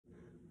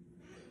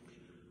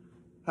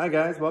Hi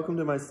guys, welcome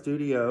to my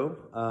studio.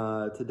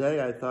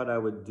 Today I thought I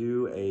would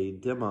do a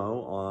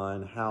demo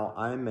on how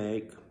I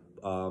make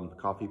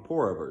coffee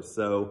pour-overs.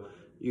 So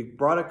you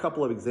brought a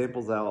couple of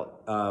examples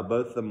out,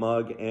 both the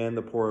mug and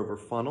the pour-over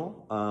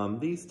funnel.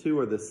 These two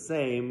are the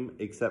same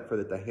except for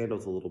that the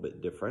handle's a little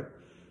bit different.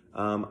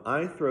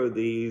 I throw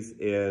these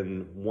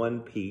in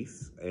one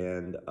piece,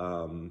 and so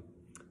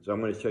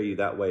I'm going to show you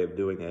that way of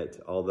doing it,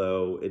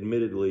 although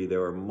admittedly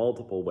there are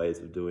multiple ways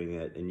of doing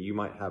it and you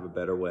might have a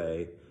better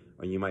way,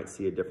 or you might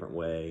see a different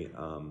way,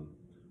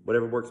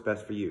 whatever works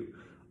best for you.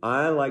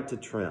 I like to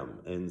trim,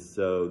 and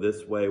so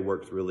this way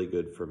works really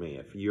good for me.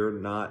 If you're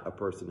not a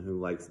person who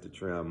likes to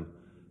trim,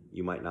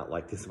 you might not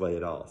like this way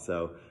at all.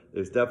 So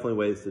there's definitely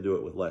ways to do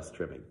it with less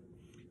trimming.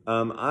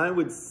 I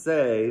would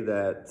say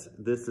that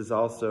this is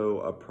also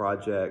a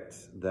project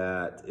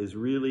that is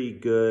really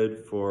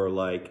good for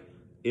like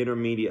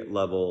intermediate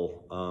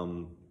level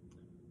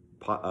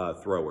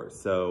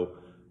throwers. So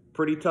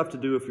pretty tough to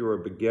do if you're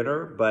a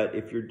beginner, but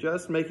if you're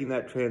just making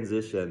that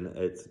transition,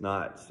 it's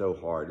not so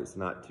hard. It's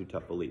not too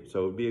tough a leap.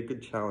 So it would be a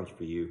good challenge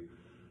for you.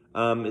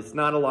 It's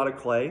not a lot of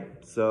clay.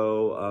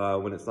 So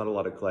when it's not a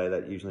lot of clay,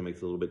 that usually makes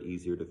it a little bit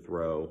easier to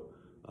throw.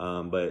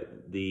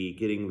 But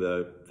getting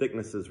the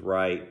thicknesses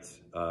right,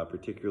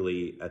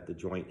 particularly at the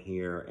joint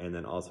here, and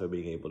then also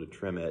being able to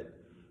trim it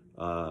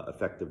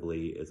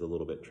effectively is a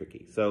little bit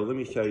tricky. So let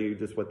me show you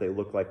just what they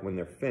look like when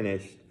they're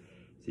finished.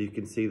 So you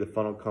can see the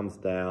funnel comes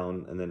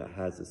down, and then it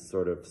has this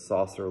sort of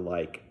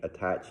saucer-like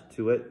attached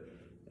to it,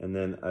 and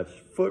then a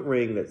foot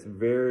ring that's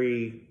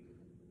very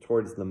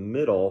towards the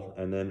middle,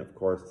 and then of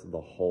course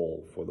the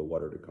hole for the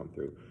water to come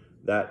through.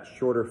 That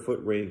shorter foot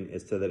ring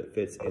is so that it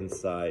fits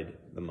inside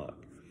the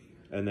mug.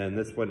 And then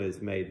this one is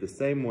made the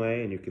same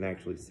way, and you can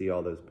actually see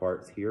all those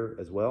parts here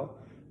as well.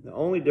 The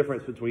only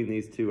difference between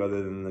these two,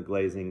 other than the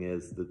glazing,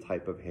 is the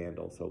type of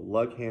handle. So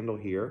lug handle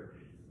here,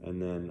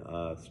 and then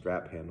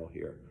strap handle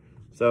here.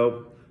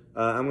 So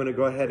I'm gonna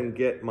go ahead and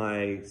get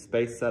my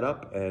space set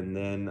up, and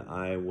then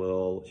I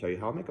will show you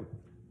how I make them.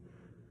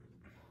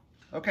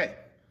 Okay,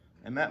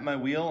 I'm at my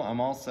wheel, I'm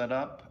all set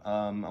up.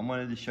 I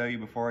wanted to show you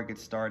before I get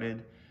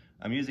started.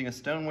 I'm using a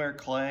stoneware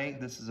clay.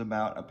 This is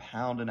about 1.5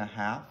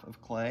 pounds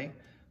of clay,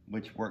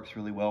 which works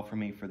really well for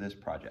me for this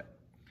project.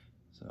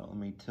 So let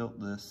me tilt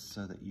this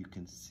so that you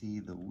can see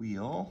the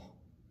wheel.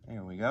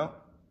 There we go.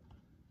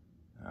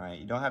 All right,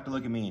 you don't have to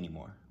look at me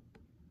anymore.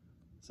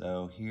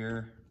 So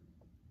here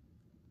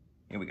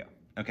we go.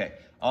 Okay,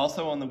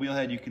 also on the wheel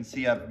head you can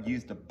see I've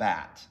used a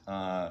bat.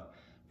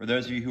 For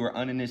those of you who are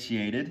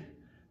uninitiated,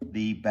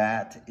 the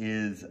bat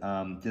is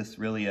just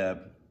really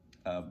a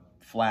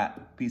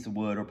flat piece of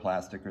wood or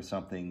plastic or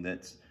something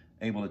that's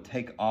able to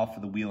take off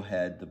of the wheel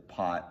head, the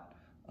pot,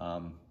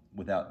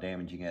 without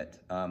damaging it.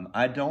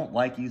 I don't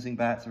like using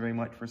bats very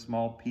much for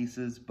small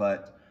pieces,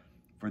 but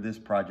for this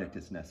project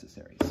it's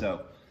necessary.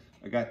 So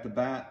I got the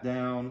bat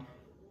down.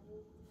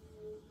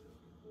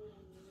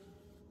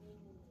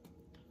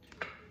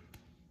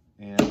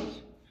 And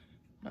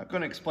I'm not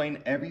going to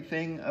explain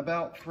everything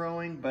about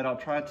throwing, but I'll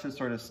try to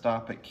sort of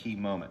stop at key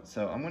moments.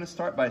 So I'm going to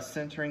start by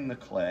centering the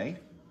clay.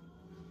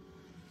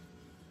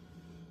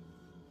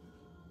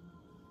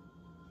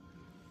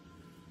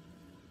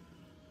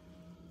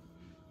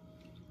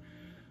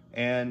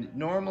 And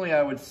normally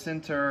I would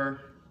center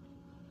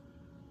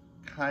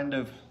kind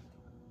of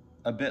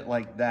a bit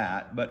like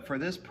that, but for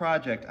this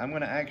project I'm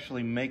going to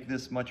actually make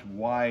this much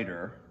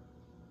wider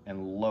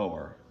and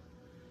lower.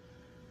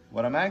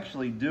 What I'm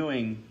actually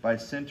doing by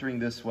centering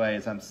this way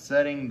is I'm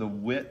setting the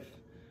width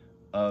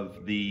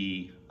of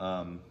the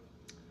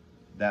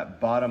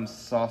that bottom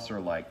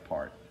saucer-like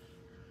part.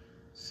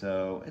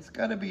 So it's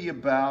got to be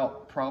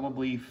about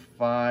probably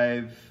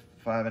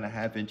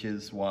 5.5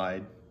 inches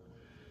wide.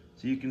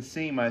 So you can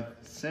see my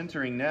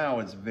centering now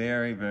is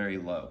very, very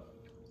low.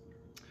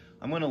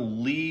 I'm going to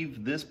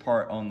leave this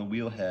part on the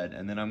wheel head,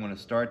 and then I'm going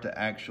to start to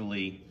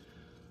actually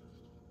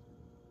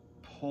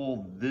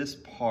pull this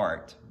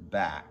part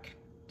back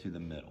to the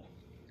middle.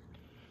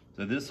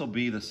 So this will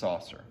be the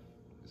saucer.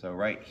 So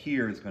right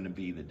here is going to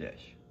be the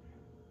dish.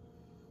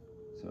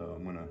 So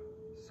I'm going to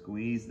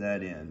squeeze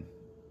that in.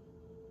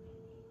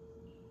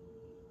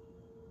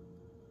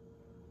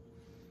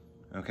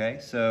 Okay,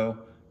 so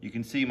you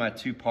can see my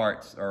two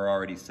parts are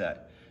already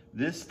set.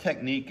 This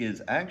technique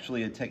is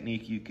actually a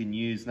technique you can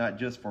use not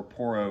just for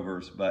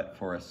pour-overs, but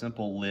for a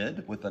simple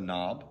lid with a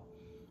knob,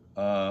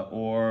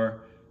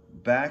 or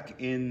back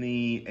in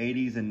the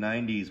 80s and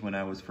 90s when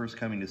I was first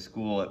coming to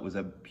school, it was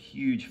a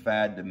huge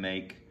fad to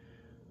make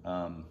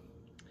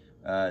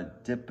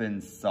dip and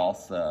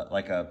salsa,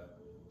 like a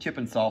chip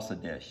and salsa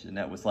dish. And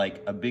that was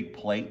like a big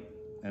plate,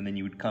 and then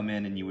you would come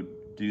in and you would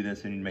do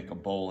this and you'd make a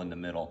bowl in the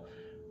middle.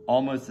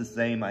 Almost the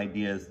same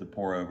idea as the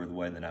pour over, the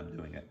way that I'm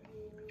doing it,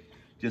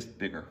 just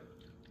bigger.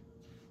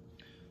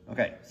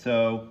 Okay,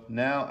 so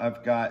now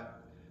I've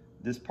got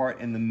this part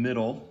in the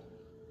middle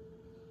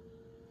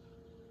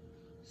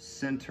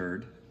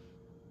centered,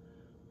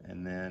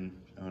 and then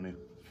I'm going to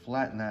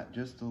flatten that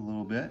just a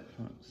little bit.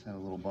 Oops, had a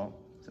little bump.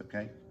 It's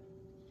okay.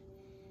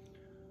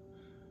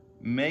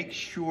 Make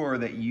sure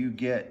that you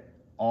get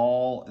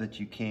all that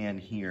you can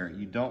here.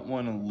 You don't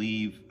want to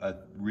leave a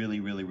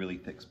really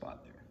thick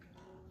spot there.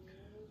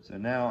 So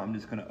now I'm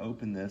just going to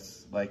open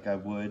this like I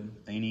would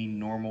any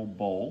normal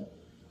bowl.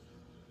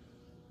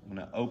 I'm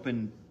going to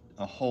open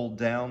a hole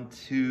down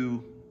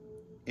to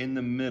in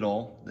the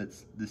middle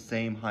that's the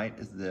same height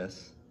as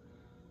this.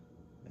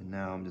 And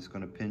now I'm just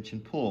going to pinch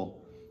and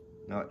pull.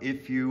 Now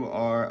if you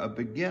are a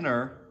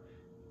beginner,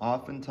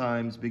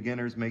 oftentimes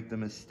beginners make the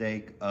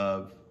mistake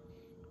of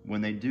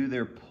when they do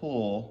their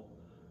pull,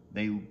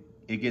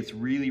 it gets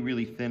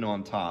really thin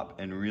on top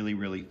and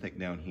really thick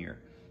down here.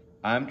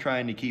 I'm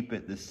trying to keep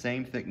it the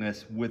same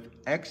thickness with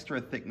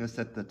extra thickness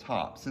at the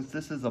top. Since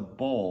this is a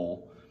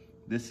bowl,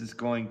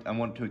 I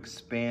want to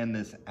expand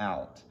this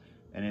out.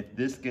 And if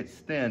this gets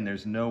thin,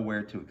 there's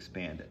nowhere to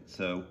expand it.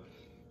 So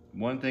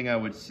one thing I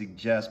would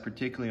suggest,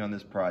 particularly on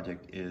this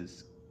project,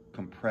 is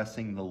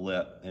compressing the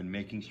lip and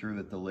making sure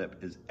that the lip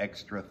is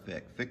extra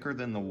thick, thicker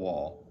than the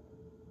wall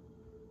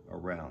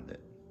around it.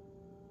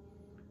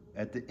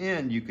 At the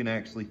end, you can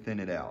actually thin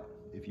it out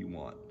if you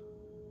want.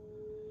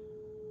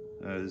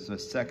 There's a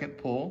second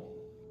pull.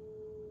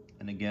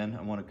 And again,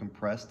 I want to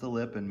compress the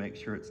lip and make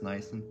sure it's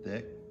nice and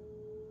thick.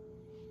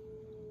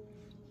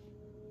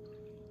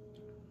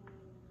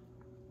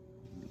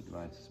 Let me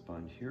divide the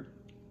sponge here.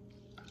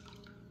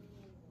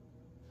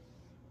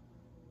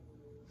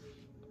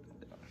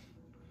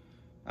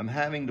 I'm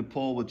having to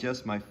pull with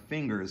just my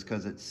fingers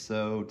because it's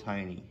so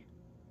tiny.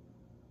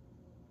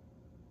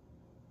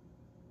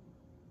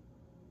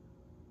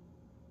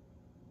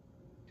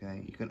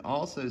 Okay, you can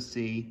also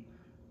see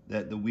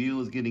that the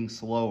wheel is getting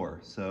slower.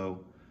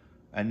 So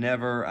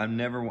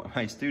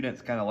my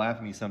students kind of laugh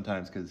at me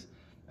sometimes because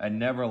I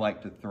never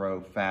like to throw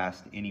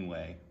fast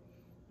anyway.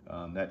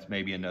 That's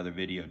maybe another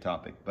video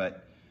topic,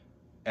 but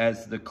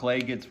as the clay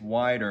gets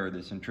wider,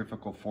 the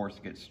centrifugal force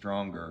gets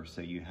stronger,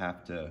 so you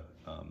have to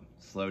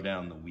slow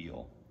down the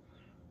wheel.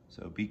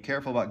 So be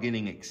careful about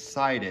getting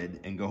excited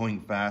and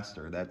going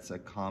faster. That's a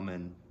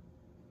common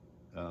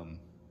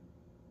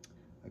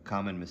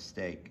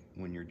mistake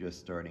when you're just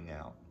starting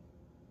out.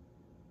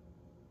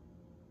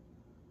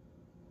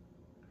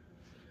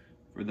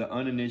 For the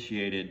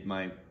uninitiated,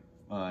 my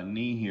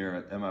knee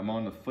here, I'm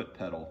on the foot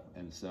pedal,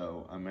 and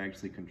so I'm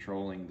actually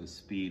controlling the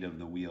speed of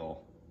the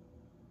wheel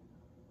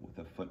with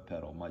a foot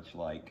pedal, much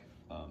like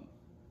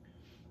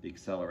the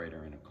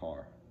accelerator in a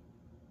car.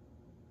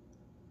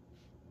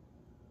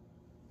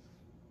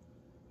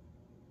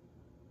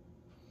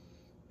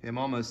 Okay, I'm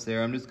almost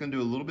there. I'm just going to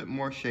do a little bit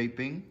more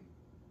shaping.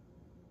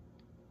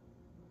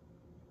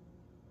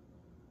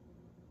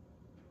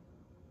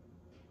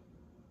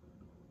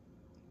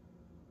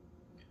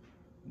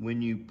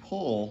 When you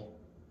pull,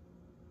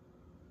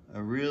 I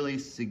really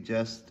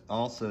suggest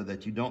also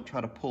that you don't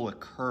try to pull a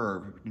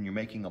curve when you're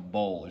making a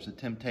bowl. There's a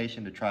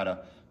temptation to try to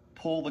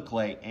pull the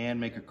clay and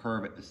make a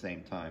curve at the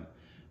same time.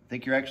 I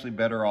think you're actually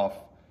better off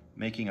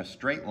making a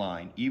straight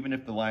line, even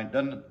if the line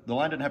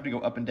doesn't have to go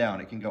up and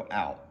down, it can go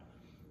out.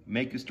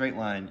 Make a straight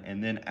line,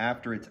 and then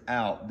after it's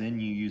out, then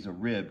you use a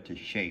rib to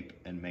shape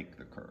and make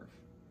the curve.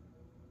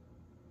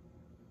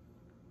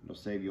 It'll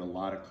save you a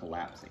lot of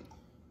collapsing.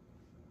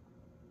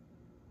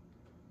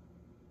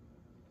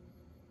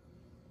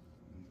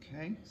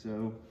 Okay, so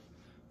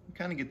you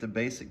kind of get the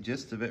basic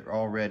gist of it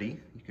already.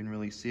 You can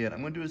really see it.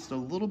 I'm going to do just a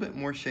little bit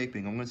more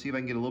shaping. I'm going to see if I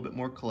can get a little bit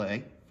more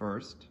clay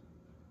first.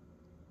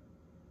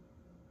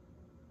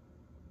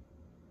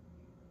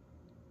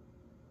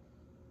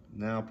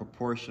 Now,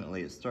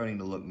 proportionately, it's starting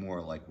to look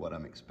more like what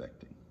I'm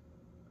expecting.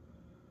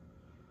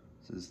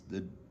 This is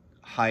the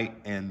height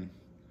and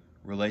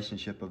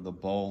relationship of the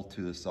bowl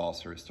to the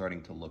saucer is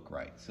starting to look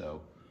right.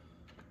 So,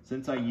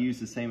 since I use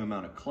the same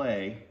amount of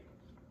clay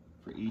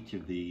for each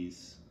of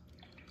these,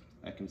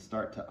 I can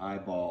start to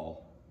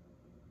eyeball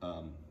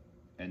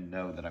and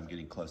know that I'm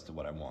getting close to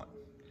what I want.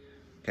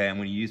 Okay, I'm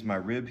going to use my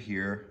rib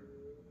here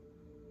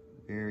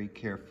very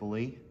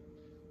carefully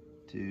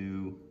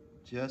to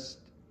just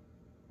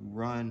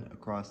run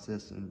across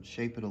this and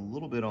shape it a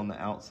little bit on the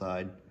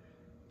outside.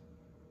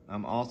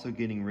 I'm also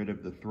getting rid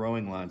of the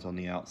throwing lines on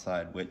the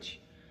outside, which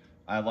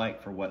I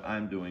like for what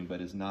I'm doing, but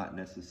is not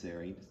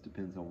necessary. It just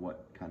depends on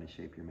what kind of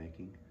shape you're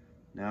making.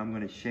 Now I'm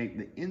going to shape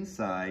the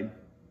inside.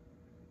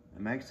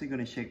 I'm actually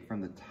going to shape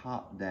from the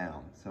top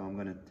down. So I'm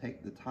going to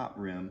take the top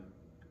rim,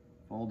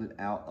 fold it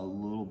out a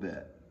little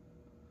bit,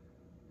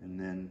 and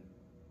then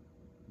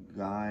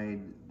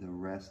guide the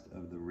rest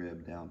of the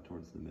rib down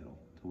towards the middle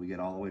until we get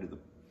all the way to the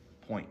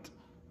point.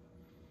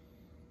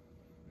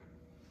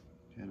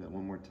 Try that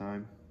one more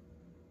time.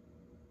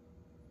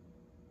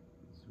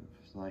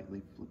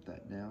 Slightly flip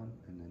that down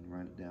and then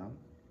run it down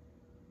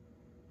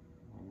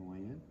all the way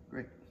in.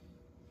 Great.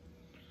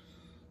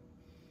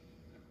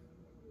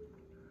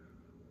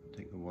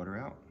 Take the water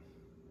out.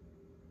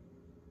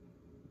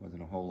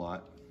 Wasn't a whole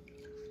lot.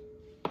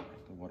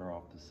 Take the water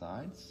off the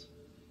sides.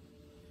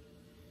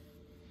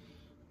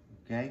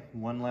 Okay,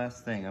 one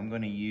last thing. I'm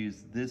going to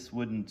use this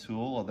wooden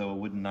tool, although a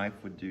wooden knife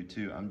would do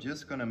too. I'm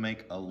just going to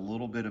make a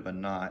little bit of a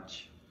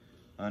notch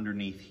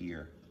underneath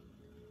here.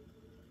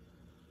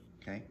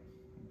 Okay,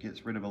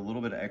 gets rid of a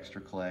little bit of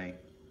extra clay,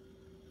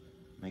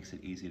 makes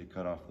it easy to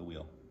cut off the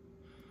wheel.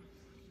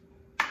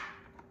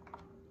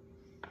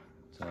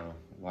 So,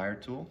 wire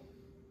tool,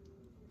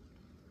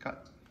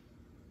 cut.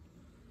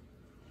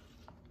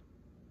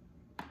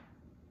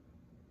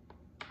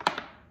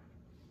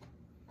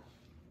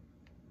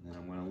 And then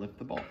I'm going to lift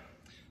the bolt.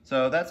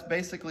 So that's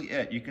basically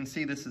it. You can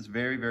see this is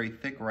very, very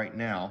thick right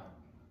now.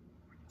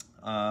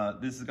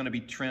 This is going to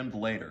be trimmed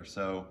later,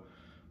 so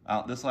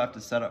this will have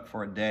to set up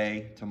for a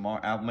day. Tomorrow,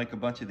 I'll make a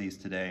bunch of these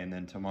today, and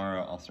then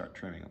tomorrow I'll start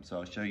trimming them. So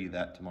I'll show you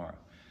that tomorrow.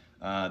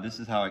 This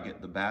is how I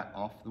get the bat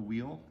off the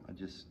wheel. I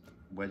just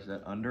wedge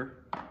that under.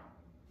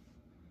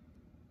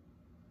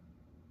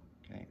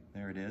 Okay,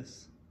 there it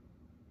is.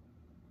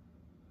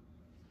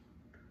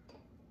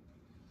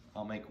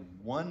 I'll make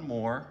one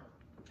more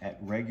at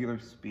regular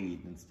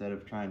speed instead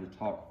of trying to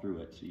talk through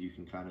it, so you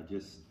can kind of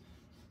just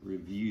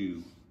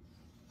review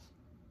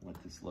what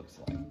this looks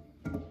like.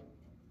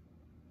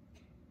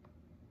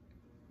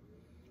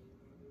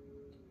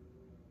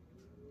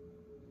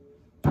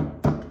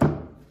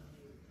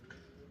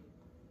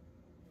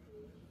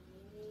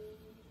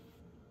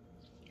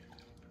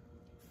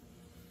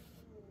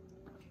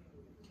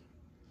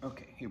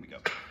 Okay, here we go.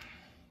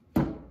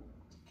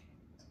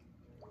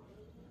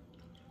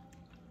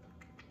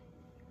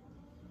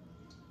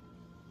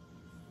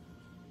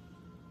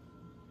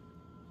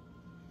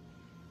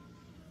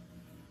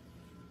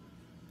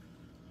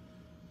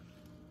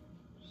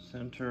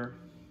 Center,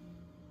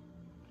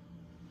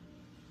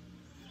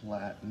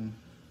 flatten,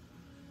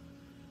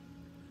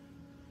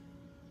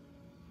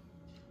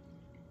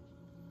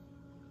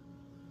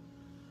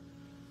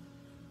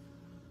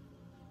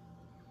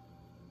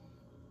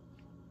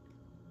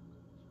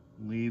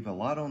 leave a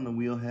lot on the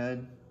wheel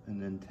head,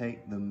 and then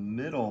take the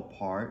middle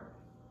part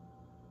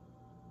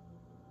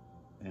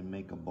and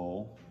make a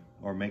bowl,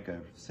 or make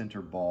a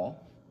center ball.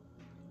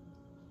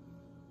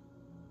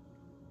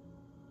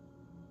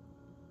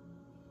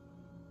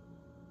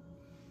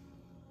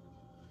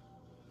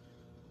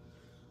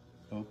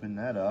 Open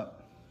that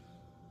up,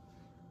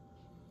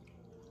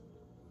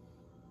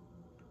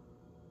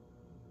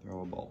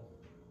 throw a bowl.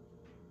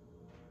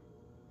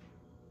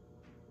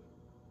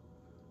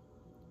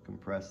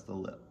 Compress the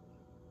lip.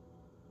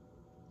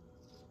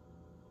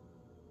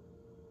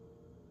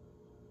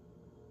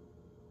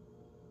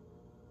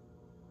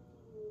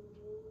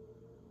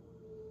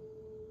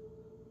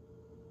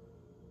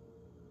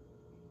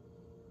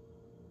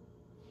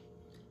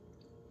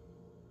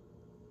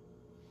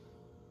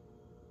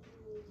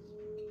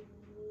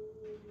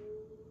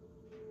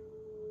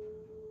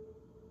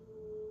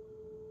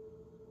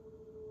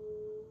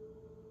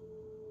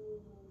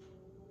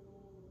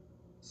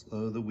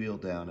 Slow the wheel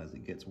down as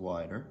it gets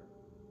wider.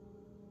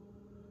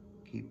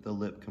 Keep the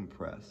lip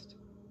compressed.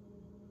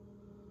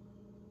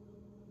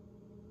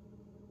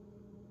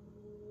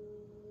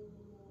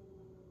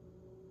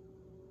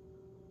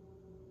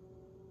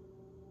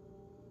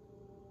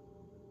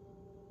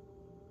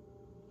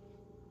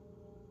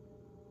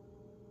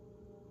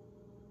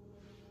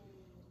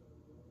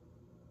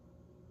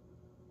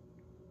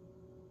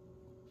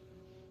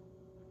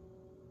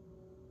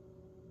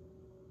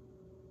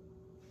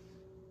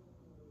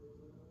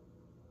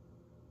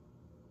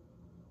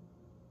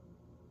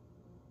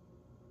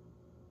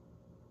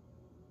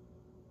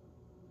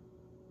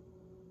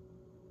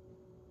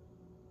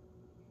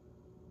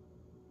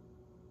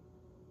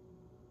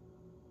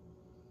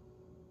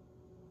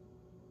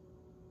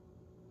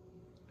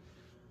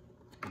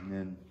 And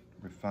then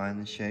refine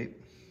the shape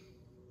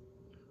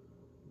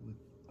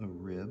with a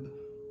rib.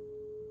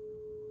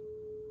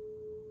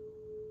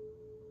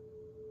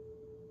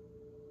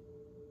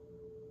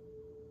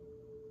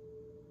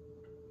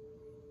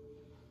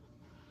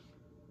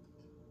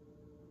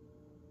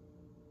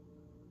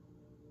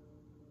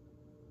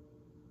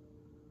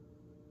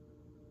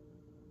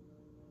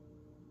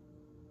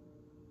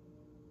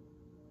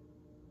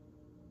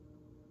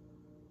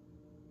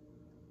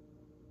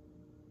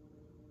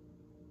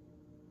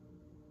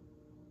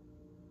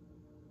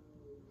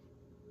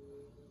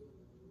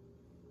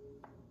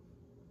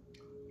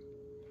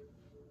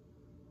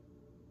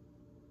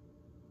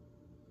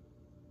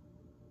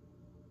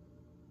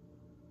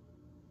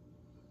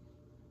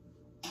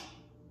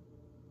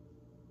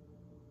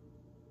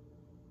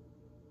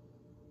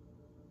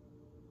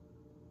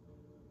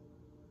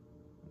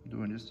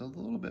 Doing just a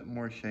little bit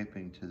more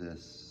shaping to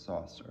this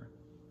saucer.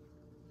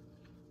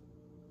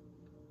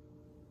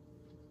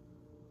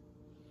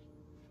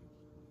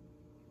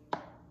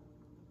 I'm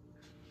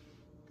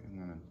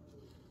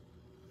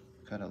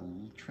gonna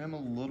trim a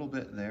little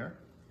bit there.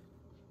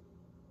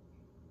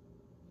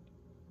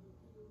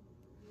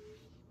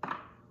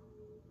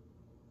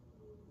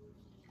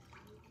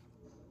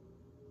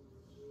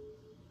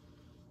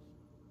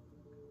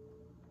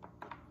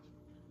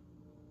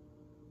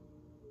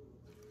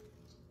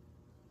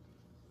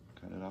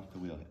 Cut it off the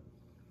wheel head.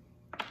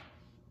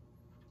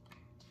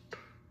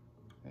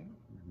 Okay,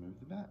 remove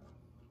the bat.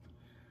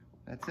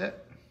 That's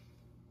it.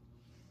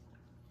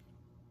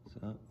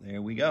 So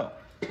there we go.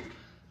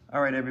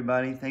 All right,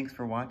 everybody, thanks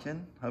for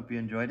watching. Hope you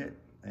enjoyed it.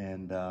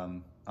 And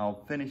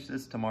I'll finish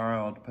this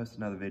tomorrow. I'll post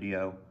another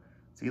video.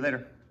 See you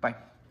later. Bye.